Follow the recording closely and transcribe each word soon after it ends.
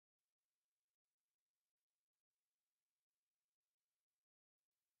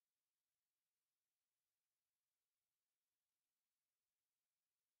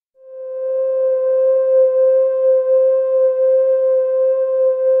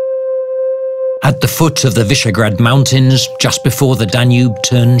At the foot of the Visegrad Mountains, just before the Danube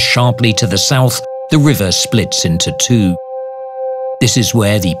turns sharply to the south, the river splits into two. This is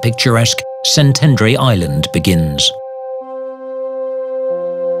where the picturesque Szentendre Island begins.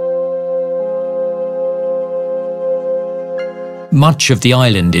 Much of the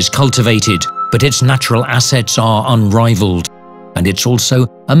island is cultivated, but its natural assets are unrivaled, and it's also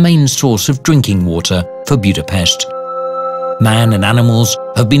a main source of drinking water for Budapest. Man and animals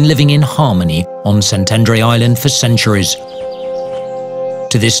have been living in harmony on Szentendre Island for centuries.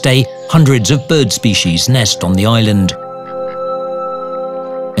 To this day, hundreds of bird species nest on the island.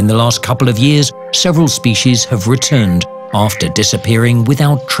 In the last couple of years, several species have returned after disappearing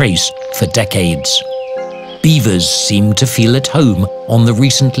without trace for decades. Beavers seem to feel at home on the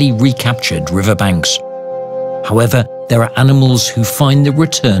recently recaptured riverbanks. However, there are animals who find the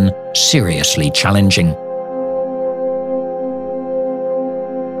return seriously challenging.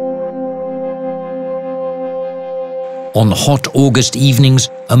 On hot August evenings,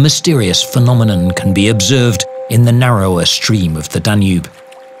 a mysterious phenomenon can be observed in the narrower stream of the Danube.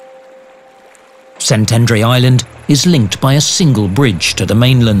 Szentendre Island is linked by a single bridge to the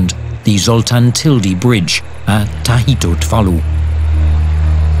mainland, the Zoltán Tildy Bridge at Tahitótfalu.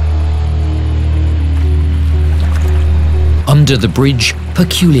 Under the bridge,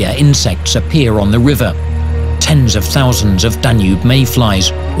 peculiar insects appear on the river. Tens of thousands of Danube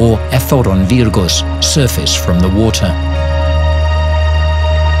mayflies, or Ephoron virgus, surface from the water.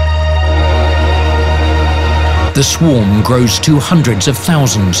 The swarm grows to hundreds of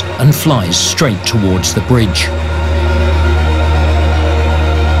thousands and flies straight towards the bridge.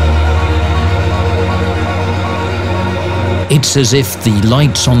 It's as if the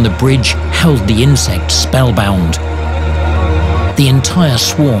lights on the bridge held the insects spellbound. The entire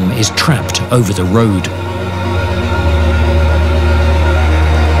swarm is trapped over the road.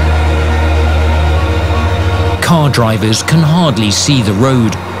 Car drivers can hardly see the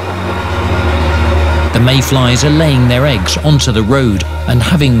road. The mayflies are laying their eggs onto the road and,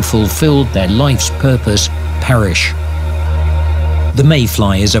 having fulfilled their life's purpose, perish. The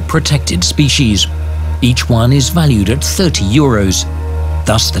mayfly is a protected species. Each one is valued at €30.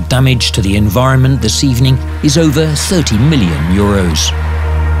 Thus, the damage to the environment this evening is over €30 million.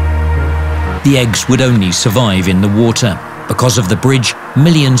 The eggs would only survive in the water. Because of the bridge,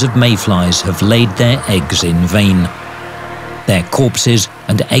 millions of mayflies have laid their eggs in vain. Their corpses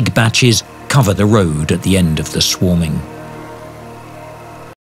and egg batches cover the road at the end of the swarming.